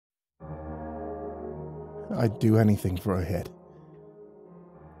I'd do anything for a hit.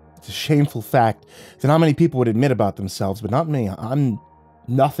 It's a shameful fact that not many people would admit about themselves, but not me. I'm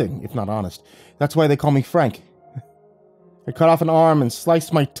nothing, if not honest. That's why they call me Frank. I cut off an arm and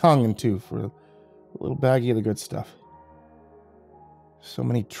sliced my tongue in two for a little baggie of the good stuff. So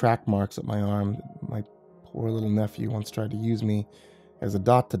many track marks at my arm that my poor little nephew once tried to use me as a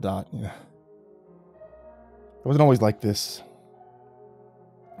dot-to-dot. Yeah. I wasn't always like this.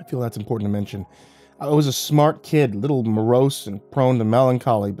 I feel that's important to mention. I was a smart kid, a little morose and prone to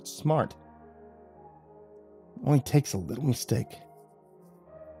melancholy, but smart. It only takes a little mistake.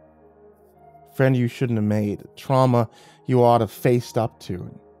 A friend you shouldn't have made, a trauma you ought to have faced up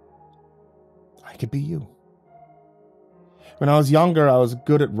to. I could be you. When I was younger, I was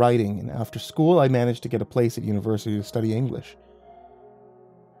good at writing, and after school, I managed to get a place at university to study English.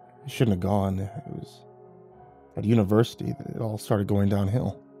 I shouldn't have gone. It was at university that it all started going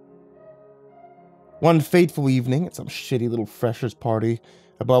downhill. One fateful evening at some shitty little freshers' party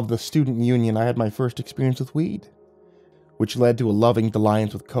above the student union, I had my first experience with weed, which led to a loving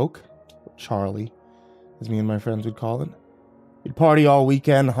dalliance with coke, or Charlie, as me and my friends would call it. We'd party all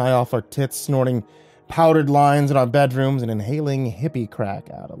weekend, high off our tits, snorting powdered lines in our bedrooms and inhaling hippie crack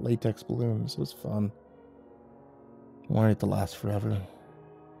out of latex balloons. It was fun. I wanted it to last forever.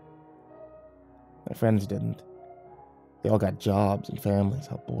 My friends didn't. They all got jobs and families.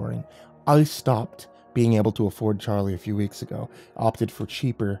 How boring. I stopped being able to afford Charlie a few weeks ago, opted for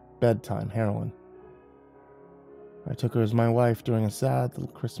cheaper bedtime heroin. I took her as my wife during a sad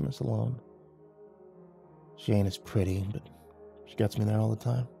little Christmas alone. She ain't as pretty, but she gets me there all the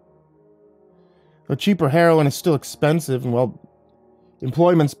time. Though cheaper heroin is still expensive, and well,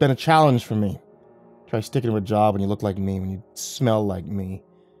 employment's been a challenge for me. Try sticking to a job when you look like me, when you smell like me.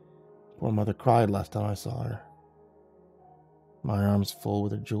 Poor mother cried last time I saw her. My arms full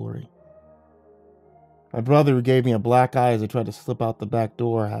with her jewelry. My brother, who gave me a black eye as I tried to slip out the back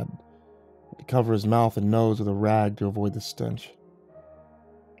door, had to cover his mouth and nose with a rag to avoid the stench.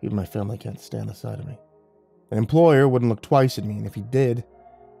 Even my family can't stand the sight of me. An employer wouldn't look twice at me, and if he did,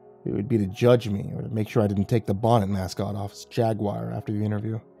 it would be to judge me or to make sure I didn't take the bonnet mascot off his Jaguar after the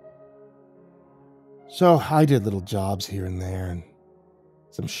interview. So I did little jobs here and there, and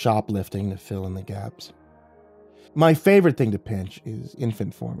some shoplifting to fill in the gaps. My favorite thing to pinch is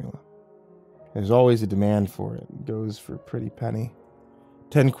infant formula. There's always a demand for it. It goes for a pretty penny.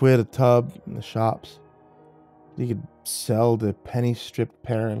 10 quid a tub in the shops. You could sell to penny-stripped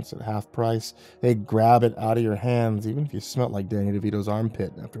parents at half price. They'd grab it out of your hands, even if you smelled like Danny DeVito's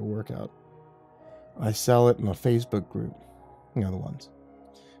armpit after a workout. I sell it in a Facebook group. You know the ones.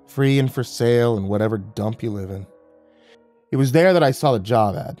 Free and for sale in whatever dump you live in. It was there that I saw the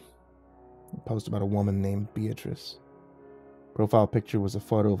job ad. A post about a woman named Beatrice. Profile picture was a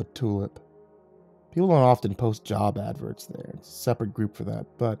photo of a tulip. People don't often post job adverts there. It's a separate group for that,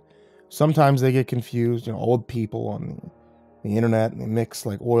 but sometimes they get confused. You know, old people on the internet, and they mix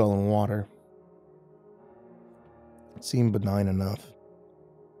like oil and water. It seemed benign enough.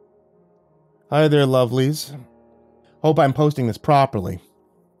 Hi there, lovelies. Hope I'm posting this properly.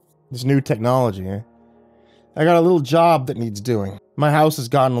 This new technology, eh? I got a little job that needs doing. My house has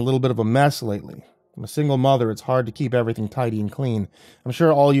gotten a little bit of a mess lately. I'm a single mother. It's hard to keep everything tidy and clean. I'm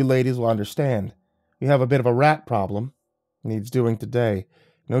sure all you ladies will understand. We have a bit of a rat problem. Needs doing today.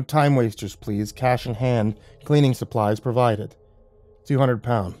 No time wasters, please. Cash in hand. Cleaning supplies provided.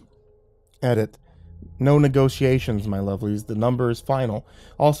 £200. Edit. No negotiations, my lovelies. The number is final.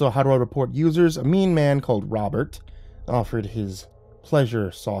 Also, how do I report users? A mean man called Robert offered his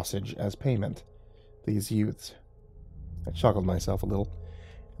pleasure sausage as payment. These youths. I chuckled myself a little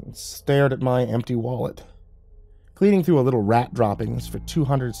and stared at my empty wallet. Cleaning through a little rat droppings for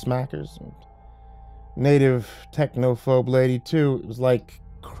 200 smackers. Native technophobe lady, too. It was like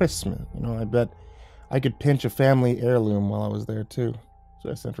Christmas. You know, I bet I could pinch a family heirloom while I was there, too.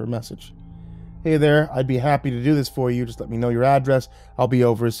 So I sent her a message. Hey there, I'd be happy to do this for you. Just let me know your address. I'll be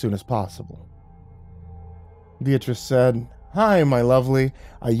over as soon as possible. Beatrice said, Hi, my lovely.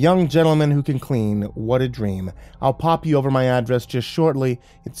 A young gentleman who can clean. What a dream. I'll pop you over my address just shortly.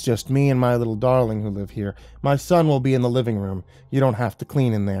 It's just me and my little darling who live here. My son will be in the living room. You don't have to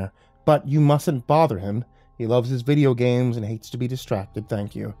clean in there. But you mustn't bother him. He loves his video games and hates to be distracted,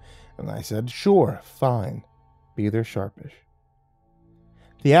 thank you. And I said, sure, fine. Be there sharpish.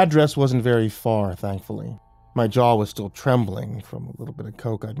 The address wasn't very far, thankfully. My jaw was still trembling from a little bit of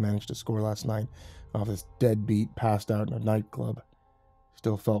coke I'd managed to score last night off this deadbeat passed out in a nightclub.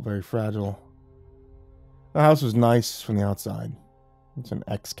 Still felt very fragile. The house was nice from the outside. It's an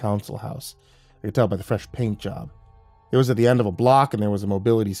ex-council house. I could tell by the fresh paint job. It was at the end of a block, and there was a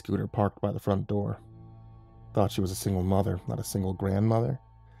mobility scooter parked by the front door. Thought she was a single mother, not a single grandmother.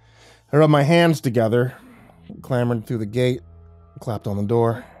 I rubbed my hands together, clambered through the gate, clapped on the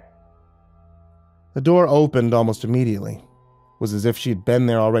door. The door opened almost immediately. It was as if she had been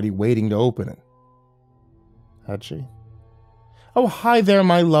there already waiting to open it. Had she? "Oh, hi there,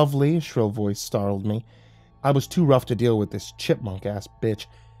 my lovely," a shrill voice startled me. I was too rough to deal with this chipmunk-ass bitch.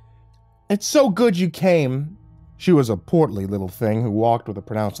 "It's so good you came." She was a portly little thing who walked with a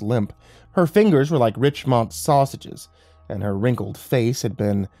pronounced limp. Her fingers were like Richmond sausages, and her wrinkled face had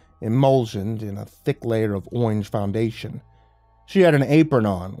been emulsioned in a thick layer of orange foundation. She had an apron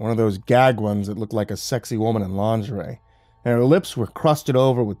on, one of those gag ones that looked like a sexy woman in lingerie, and her lips were crusted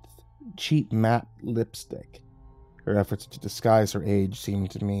over with cheap matte lipstick. Her efforts to disguise her age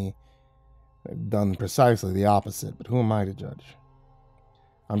seemed to me done precisely the opposite, but who am I to judge?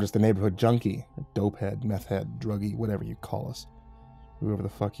 I'm just a neighborhood junkie, a dopehead, meth head, druggie, whatever you call us. Whoever the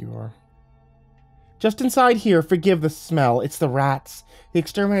fuck you are. "Just inside here, forgive the smell, it's the rats. The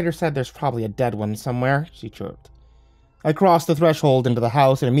exterminator said there's probably a dead one somewhere," she chirped. I crossed the threshold into the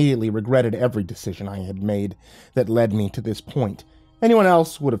house and immediately regretted every decision I had made that led me to this point. Anyone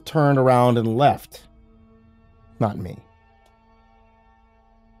else would have turned around and left. Not me.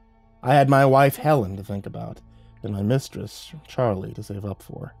 I had my wife Helen to think about, and my mistress, Charlie, to save up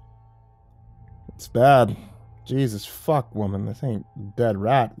for. It's bad. Jesus fuck, woman, this ain't a dead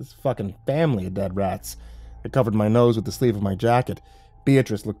rat. This fucking family of dead rats. I covered my nose with the sleeve of my jacket.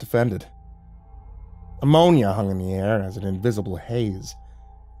 Beatrice looked offended. Ammonia hung in the air as an invisible haze,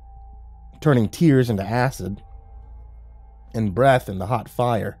 turning tears into acid and breath into hot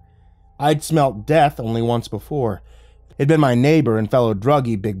fire. I'd smelt death only once before. It'd been my neighbor and fellow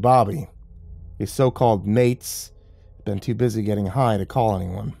druggie, Big Bobby. His so-called mates had been too busy getting high to call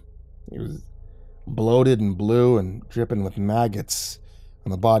anyone. He was bloated and blue and dripping with maggots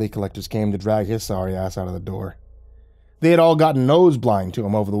when the body collectors came to drag his sorry ass out of the door. They had all gotten nose blind to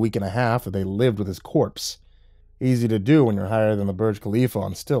him over the week and a half that they lived with his corpse. Easy to do when you're higher than the Burj Khalifa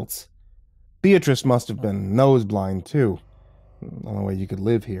on stilts. Beatrice must have been nose blind too. The only way you could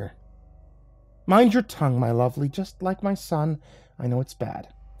live here. "Mind your tongue, my lovely, just like my son. I know it's bad.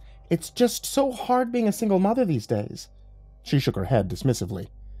 It's just so hard being a single mother these days." She shook her head dismissively.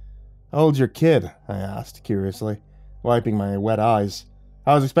 "How old's your kid?" I asked, curiously, wiping my wet eyes.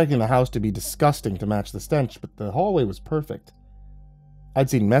 I was expecting the house to be disgusting to match the stench, but the hallway was perfect.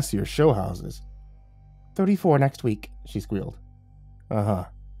 I'd seen messier show houses. 34 next week, she squealed. Uh-huh.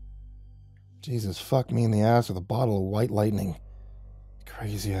 Jesus, fuck me in the ass with a bottle of white lightning.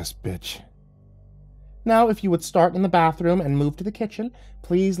 Crazy-ass bitch. "Now, if you would start in the bathroom and move to the kitchen,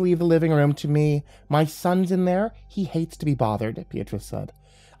 please leave the living room to me. My son's in there. He hates to be bothered," Beatrice said.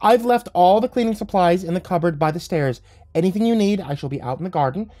 "I've left all the cleaning supplies in the cupboard by the stairs. Anything you need, I shall be out in the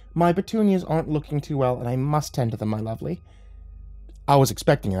garden. My petunias aren't looking too well, and I must tend to them, my lovely." I was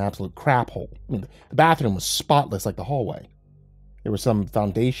expecting an absolute crap hole. I mean, the bathroom was spotless like the hallway. There were some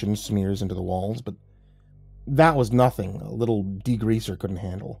foundation smears into the walls, but that was nothing a little degreaser couldn't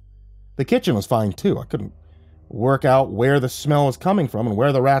handle. The kitchen was fine, too. I couldn't work out where the smell was coming from and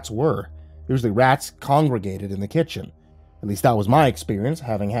where the rats were. Usually rats congregated in the kitchen. At least that was my experience,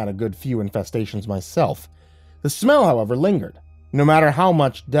 having had a good few infestations myself. The smell, however, lingered. No matter how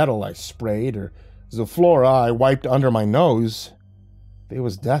much Dettol I sprayed or Zoflora I wiped under my nose, there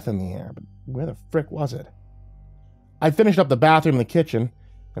was death in the air, but where the frick was it? I finished up the bathroom and the kitchen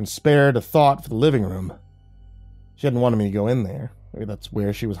and spared a thought for the living room. She hadn't wanted me to go in there. Maybe that's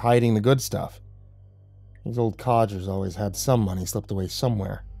where she was hiding the good stuff. These old codgers always had some money slipped away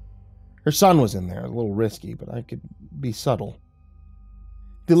somewhere. Her son was in there, a little risky, but I could be subtle.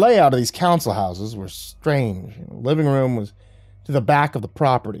 The layout of these council houses were strange. The living room was to the back of the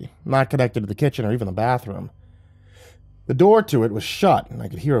property, not connected to the kitchen or even the bathroom. The door to it was shut, and I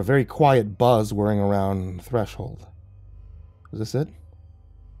could hear a very quiet buzz whirring around the threshold. Was this it?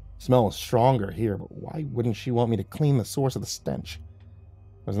 The smell was stronger here, but why wouldn't she want me to clean the source of the stench?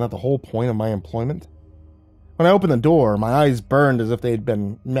 Wasn't that the whole point of my employment? When I opened the door, my eyes burned as if they had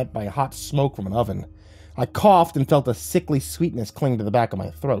been met by hot smoke from an oven. I coughed and felt a sickly sweetness cling to the back of my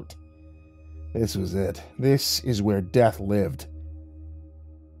throat. This was it. This is where death lived.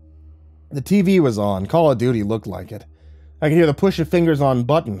 The TV was on. Call of Duty looked like it. I could hear the push of fingers on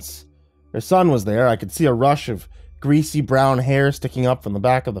buttons. Her son was there. I could see a rush of greasy brown hair sticking up from the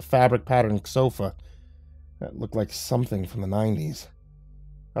back of the fabric-patterned sofa. That looked like something from the 90s.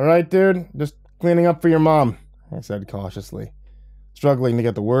 "All right, dude. Just cleaning up for your mom," I said cautiously, struggling to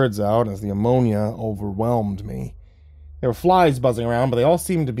get the words out as the ammonia overwhelmed me. There were flies buzzing around, but they all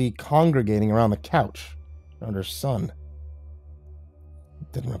seemed to be congregating around the couch, around her son. I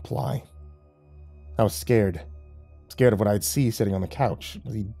didn't reply. I was scared. scared of what I'd see sitting on the couch.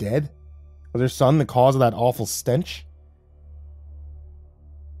 Was he dead? Was her son the cause of that awful stench?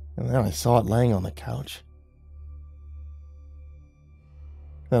 And then I saw it laying on the couch.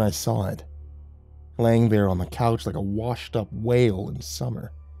 Then I saw it, laying there on the couch like a washed-up whale in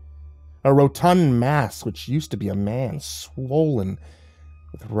summer. A rotund mass which used to be a man, swollen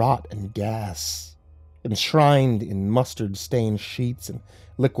with rot and gas, enshrined in mustard-stained sheets and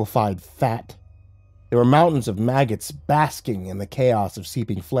liquefied fat. There were mountains of maggots basking in the chaos of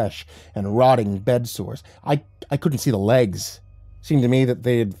seeping flesh and rotting bed sores. I couldn't see the legs. It seemed to me that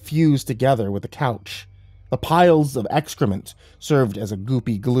they had fused together with the couch. The piles of excrement served as a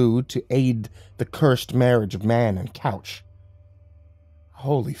goopy glue to aid the cursed marriage of man and couch.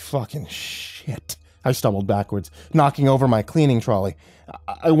 Holy fucking shit. I stumbled backwards, knocking over my cleaning trolley.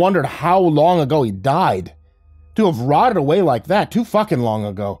 I wondered how long ago he died. To have rotted away like that, too fucking long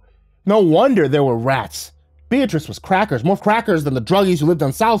ago. No wonder there were rats. Beatrice was crackers, more crackers than the druggies who lived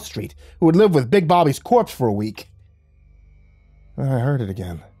on South Street, who would live with Big Bobby's corpse for a week. I heard it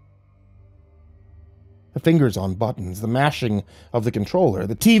again. The fingers on buttons, the mashing of the controller,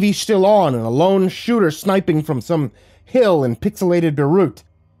 the TV still on, and a lone shooter sniping from some hill in pixelated Beirut.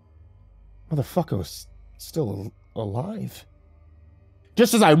 Motherfucker was still alive.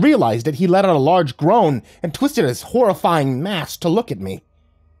 Just as I realized it, he let out a large groan and twisted his horrifying mass to look at me.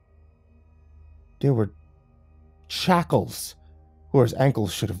 There were shackles, where his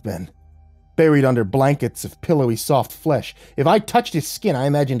ankles should have been, buried under blankets of pillowy soft flesh. If I touched his skin, I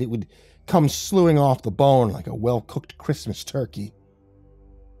imagined it would come slewing off the bone like a well-cooked Christmas turkey.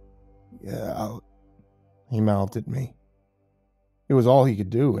 Yeah, he mouthed at me. It was all he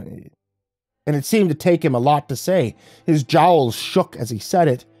could do, and it seemed to take him a lot to say. His jowls shook as he said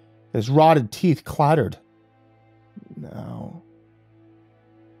it. His rotted teeth clattered. Now,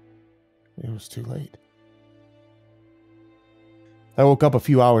 it was too late. I woke up a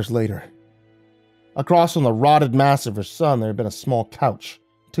few hours later. Across from the rotted mass of her son, there had been a small couch,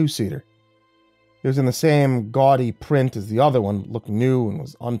 two-seater. It was in the same gaudy print as the other one, looked new and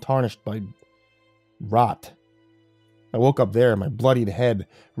was untarnished by rot. I woke up there, my bloodied head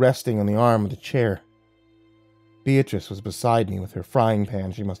resting on the arm of the chair. Beatrice was beside me with her frying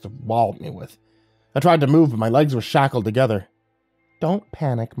pan she must have walloped me with. I tried to move, but my legs were shackled together. Don't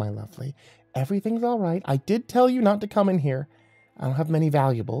panic, my lovely. Everything's all right. I did tell you not to come in here. I don't have many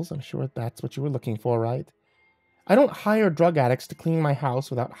valuables. I'm sure that's what you were looking for, right? I don't hire drug addicts to clean my house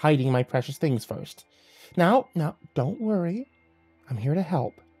without hiding my precious things first. Now, don't worry. I'm here to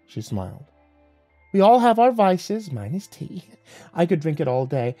help, she smiled. We all have our vices. Mine is tea. I could drink it all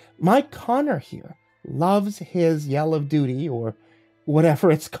day. My Connor here loves his yell of duty, or whatever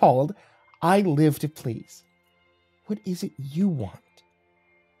it's called. I live to please. What is it you want?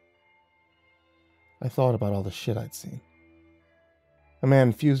 I thought about all the shit I'd seen. A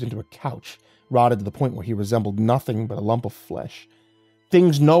man fused into a couch, rotted to the point where he resembled nothing but a lump of flesh.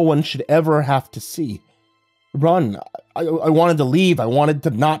 Things no one should ever have to see. Run. I wanted to leave. I wanted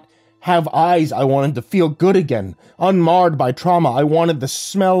to not have eyes. I wanted to feel good again, unmarred by trauma. I wanted the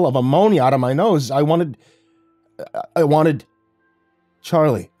smell of ammonia out of my nose. I wanted...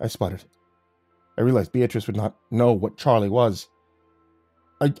 Charlie, I sputtered. I realized Beatrice would not know what Charlie was.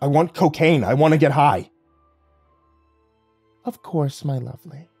 I want cocaine. I want to get high. Of course, my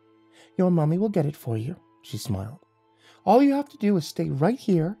lovely. Your mummy will get it for you, she smiled. All you have to do is stay right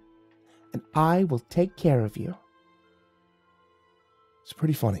here, and I will take care of you. It's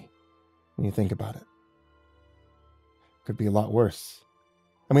pretty funny when you think about it. Could be a lot worse.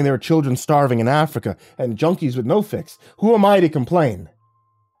 I mean, there are children starving in Africa and junkies with no fix. Who am I to complain?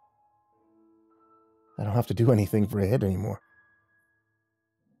 I don't have to do anything for a hit anymore.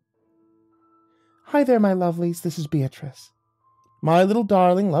 Hi there, my lovelies. This is Beatrice. My little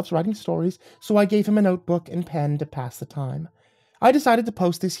darling loves writing stories, so I gave him a notebook and pen to pass the time. I decided to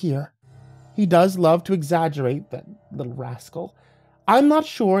post this here. He does love to exaggerate, that little rascal. I'm not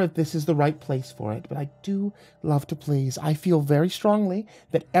sure if this is the right place for it, but I do love to please. I feel very strongly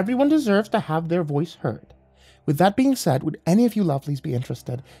that everyone deserves to have their voice heard. With that being said, would any of you lovelies be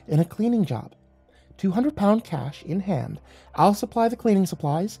interested in a cleaning job? £200 cash in hand. I'll supply the cleaning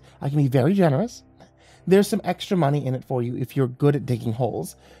supplies. I can be very generous. There's some extra money in it for you if you're good at digging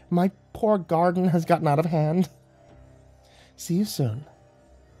holes. My poor garden has gotten out of hand. See you soon.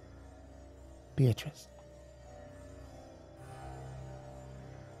 Beatrice.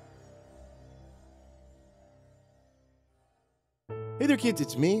 Hey there kids,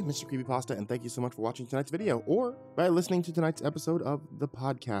 it's me, MrCreepyPasta, and thank you so much for watching tonight's video, or by listening to tonight's episode of the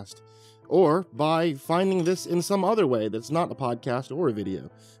podcast, or by finding this in some other way that's not a podcast or a video,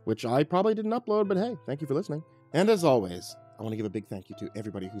 which I probably didn't upload, but hey, thank you for listening. And as always, I want to give a big thank you to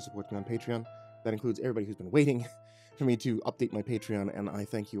everybody who supports me on Patreon. That includes everybody who's been waiting for me to update my Patreon, and I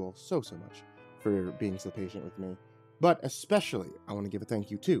thank you all so much for being so patient with me. But especially, I want to give a thank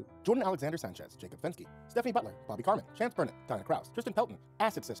you to Jordan Alexander Sanchez, Jakob Fenske, Stephanie Butler, Bobby Karman, Chance Burnett, Kraus, Tristain Pelton,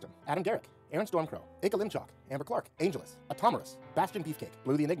 AcidSystem, Adam Gerecke, Aeryn Stormcrow, Aika Limchoc, Amber Clark, Angelus, Atomaurus, Bastion Beefcake,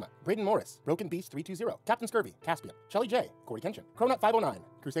 Blue the Enigma, Brayden Morris, Broken Beast 320, Captain Scurvy, Caspian, ChellyJay, CoryxKenshin, Cronut 509,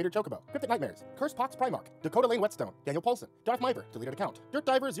 Crusader Jakob, Cryptic Nightmares, Curse Pox Primarch, Dakota Lane Whetstone, Daniel Paulson, Darth Myver, Deleted Account, Dirt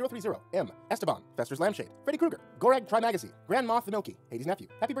Diver 030, M, Esteban, Fester's Lampshade, Freddy Krueger, Gorag Trimagazine, Grand Moth the Milky, Hades' Nephew,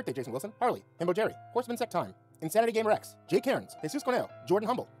 Happy Birthday Jason Wilson, Harley, Himbo Jerry, Horseman Sect Time, Insanity Gamer X, Jay Cairns, Jesus Cornell, Jordan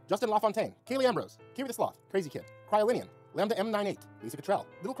Humble, Justin LaFontaine, Kaylee Ambrose, Kiri the Sloth, Crazy Kid, Cryolinian, Lambda M98, Lisa Cottrell,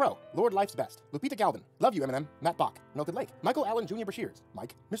 Little Crow, Lord Life's Best, Lupita Galvin, Love You Eminem, Matt Bach, Melted Lake, Michael Allen Jr. Brashears,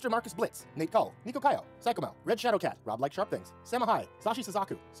 Mike, Mr. Marcus Blitz, Nate Cull, Nico Kayo, Psychomel, Red Shadowcat, Rob Like Sharp Things, Samahai, Sashi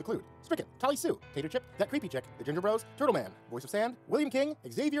Suzaku, Seclude, Stricken, Tali Sue, Tater Chip, That Creepy Chick, The Ginger Bros, Turtle Man, Voice of Sand, William King,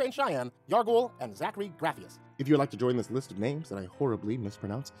 Xavier and Cheyenne, Yargul, and Zachary Graphius. If you would like to join this list of names that I horribly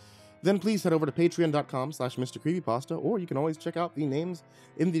mispronounce, then please head over to patreon.com/MrCreepyPasta, or you can always check out the names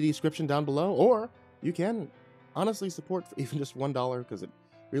in the description down below, or you can honestly support for even just $1, because it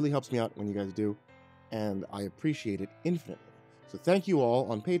really helps me out when you guys do, and I appreciate it infinitely. So thank you all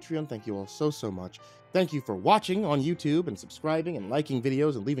on Patreon, thank you all so much. Thank you for watching on YouTube and subscribing and liking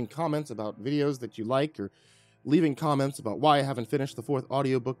videos and leaving comments about videos that you like, or leaving comments about why I haven't finished the 4th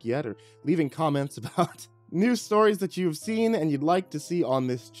audiobook yet, or leaving comments about new stories that you've seen and you'd like to see on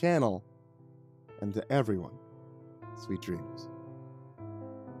this channel. And to everyone, sweet dreams.